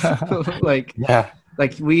 Like, yeah.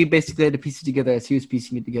 Like, we basically had to piece it together as he was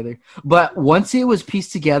piecing it together. But once it was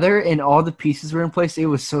pieced together and all the pieces were in place, it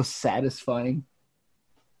was so satisfying.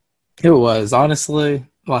 It was, honestly.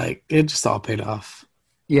 Like, it just all paid off.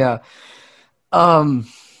 Yeah. I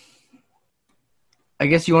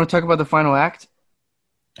guess you want to talk about the final act?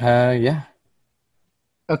 Yeah.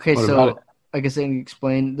 Okay, so I guess I can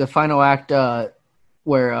explain. The final act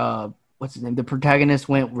where, what's his name? The protagonist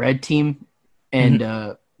went red team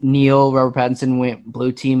and Neil, Robert Pattinson, went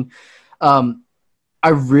blue team. I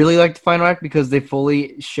really liked the final act because they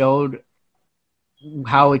fully showed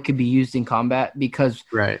how it could be used in combat because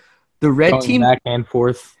the red team back and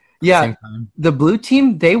forth. Yeah, the blue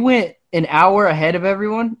team, they went an hour ahead of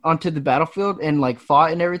everyone onto the battlefield and like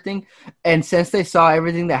fought and everything. And since they saw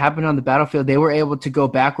everything that happened on the battlefield, they were able to go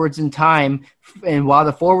backwards in time. And while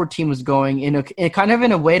the forward team was going in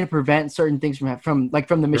a way to prevent certain things from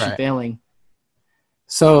the mission failing.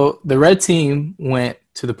 So the red team went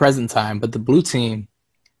to the present time, but the blue team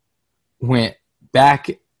went back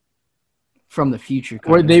from the future.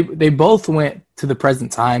 Where they both went to the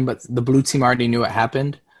present time, but the blue team already knew what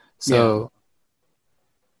happened. So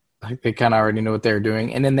they kind of already knew what they were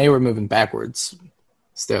doing. And then they were moving backwards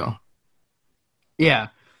still. Yeah.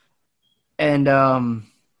 And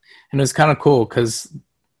it was kind of cool because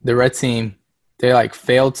the red team, they like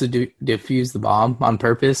failed to defuse the bomb on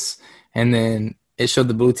purpose. And then it showed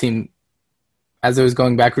the blue team as it was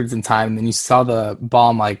going backwards in time. And then you saw the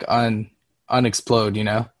bomb like unexplode, you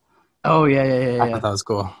know? Oh, yeah. I thought that was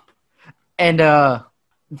cool. And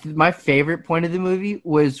my favorite point of the movie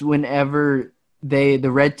was whenever the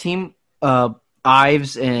red team,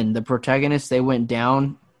 Ives and the protagonist, they went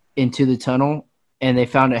down into the tunnel and they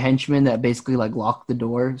found a henchman that basically like locked the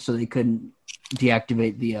door so they couldn't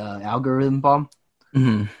deactivate the algorithm bomb.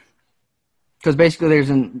 Mm-hmm. Because basically there's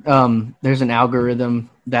an algorithm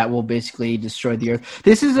that will basically destroy the Earth.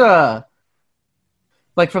 This is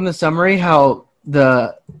like from the summary how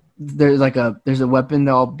there's a weapon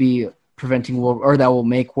that will be preventing that will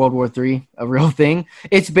make World War III a real thing.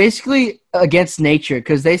 It's basically against nature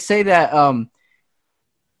because they say that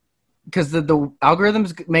because the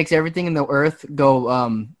algorithms makes everything in the Earth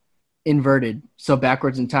go inverted, so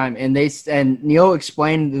backwards in time. And Neo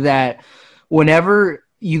explained that whenever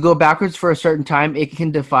you go backwards for a certain time, it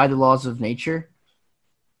can defy the laws of nature.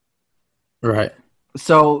 Right.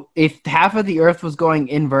 So if half of the Earth was going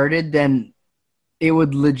inverted, then it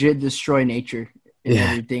would legit destroy nature and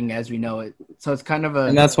everything as we know it. So it's kind of a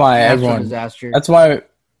and that's why natural disaster. That's why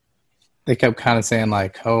they kept kind of saying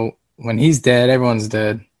like, "Oh, when he's dead, everyone's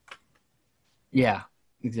dead." Yeah,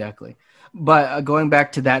 exactly. But going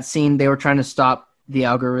back to that scene, they were trying to stop the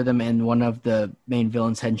algorithm, and one of the main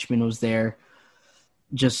villain's henchmen was there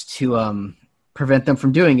just to prevent them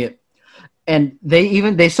from doing it. And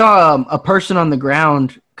they saw a person on the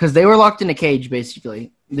ground because they were locked in a cage.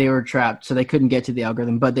 Basically, they were trapped, so they couldn't get to the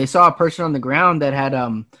algorithm. But they saw a person on the ground that had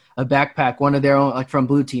a backpack, one of their own, like from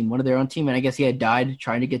Blue Team, one of their own team, and I guess he had died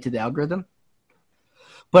trying to get to the algorithm.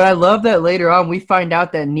 But I love that later on we find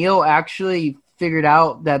out that Neo actually figured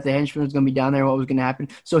out that the henchman was going to be down there, what was going to happen.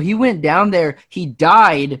 So he went down there, he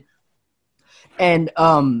died, and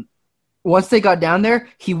once they got down there,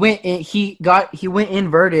 he went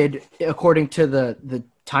inverted according to the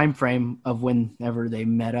time frame of whenever they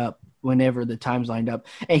met up, whenever the times lined up.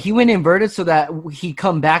 And he went inverted so that he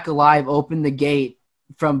come back alive, open the gate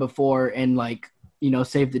from before, and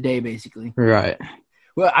save the day basically. Right.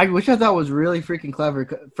 Well, which I thought was really freaking clever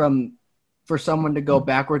for someone to go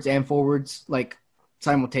backwards and forwards like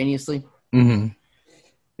simultaneously. Mm-hmm.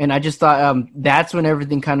 And I just thought that's when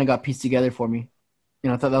everything kind of got pieced together for me.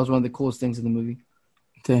 I thought that was one of the coolest things in the movie.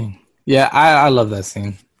 Dang. Yeah, I love that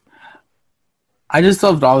scene. I just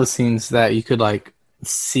loved all the scenes that you could like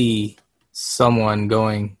see someone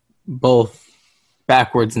going both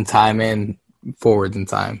backwards in time and forwards in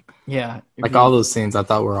time. Yeah. Like all those scenes I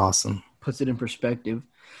thought were awesome. Puts it in perspective.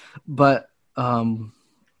 But and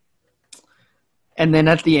then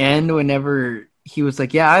at the end, whenever he was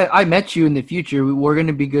like, yeah, I met you in the future. We're going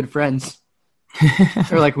to be good friends.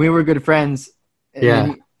 Or like we were good friends.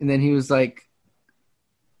 And then he was like,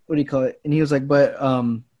 what do you call it? And he was like, but,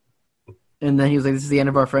 and then he was like, this is the end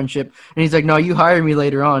of our friendship. And he's like, no, you hired me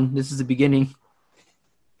later on. This is the beginning.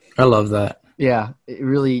 I love that. Yeah, it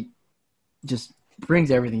really just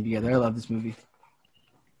brings everything together. I love this movie.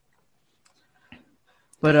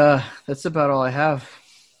 But that's about all I have.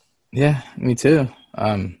 Yeah, me too.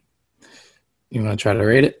 You want to try to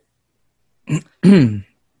rate it?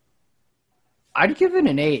 I'd give it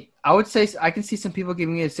an 8. I would say I can see some people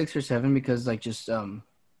giving it a 6 or 7 because just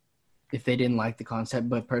if they didn't like the concept,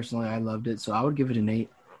 but personally I loved it, so I would give it an 8.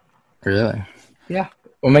 Really? Yeah.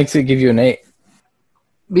 What makes it give you an 8?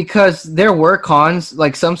 Because there were cons,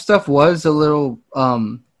 like some stuff was a little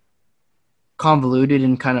convoluted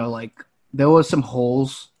and kind of like there was some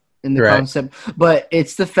holes in the concept, but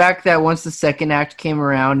it's the fact that once the second act came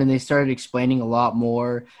around and they started explaining a lot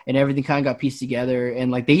more and everything kind of got pieced together,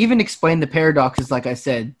 and like they even explained the paradoxes, like I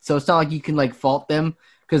said, so it's not like you can like fault them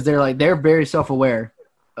because they're very self-aware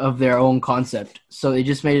of their own concept, so it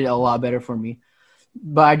just made it a lot better for me.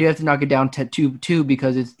 But I do have to knock it down to 2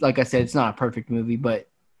 because it's like I said, it's not a perfect movie, but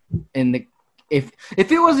if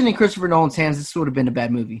it wasn't in Christopher Nolan's hands, this would have been a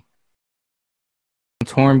bad movie. I'm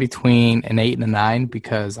torn between an 8 and a 9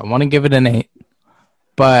 because I want to give it an 8,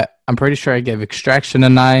 but I'm pretty sure I gave Extraction a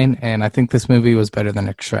 9, and I think this movie was better than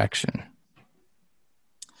Extraction.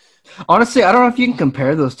 Honestly, I don't know if you can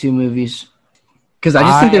compare those two movies because I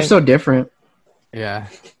just think they're so different. Yeah.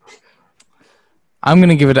 I'm going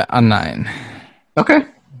to give it a 9. Okay.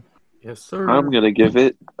 Yes, sir. I'm going to give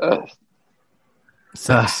it a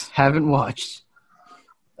 6. Haven't watched.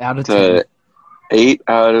 Out of 10. 8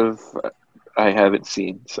 out of... I haven't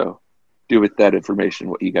seen, so do with that information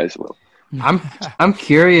what you guys will. I'm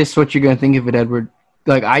curious what you're gonna think of it, Edward.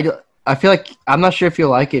 Like I feel like I'm not sure if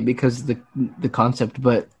you'll like it because of the concept,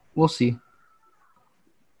 but we'll see.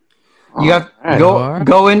 You have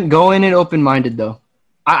go in and open minded though.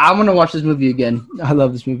 I want to watch this movie again. I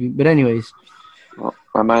love this movie, but anyways. Well,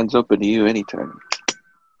 my mind's open to you anytime.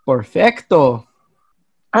 Perfecto.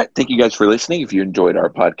 All right, thank you guys for listening. If you enjoyed our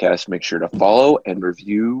podcast, make sure to follow and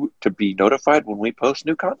review to be notified when we post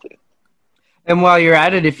new content. And while you're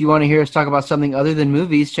at it, if you want to hear us talk about something other than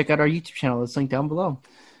movies, check out our YouTube channel. It's linked down below.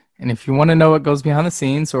 And if you want to know what goes behind the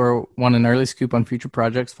scenes or want an early scoop on future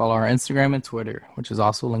projects, follow our Instagram and Twitter, which is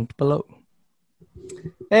also linked below.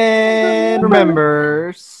 And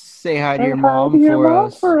remember, say hi to your mom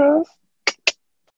for us.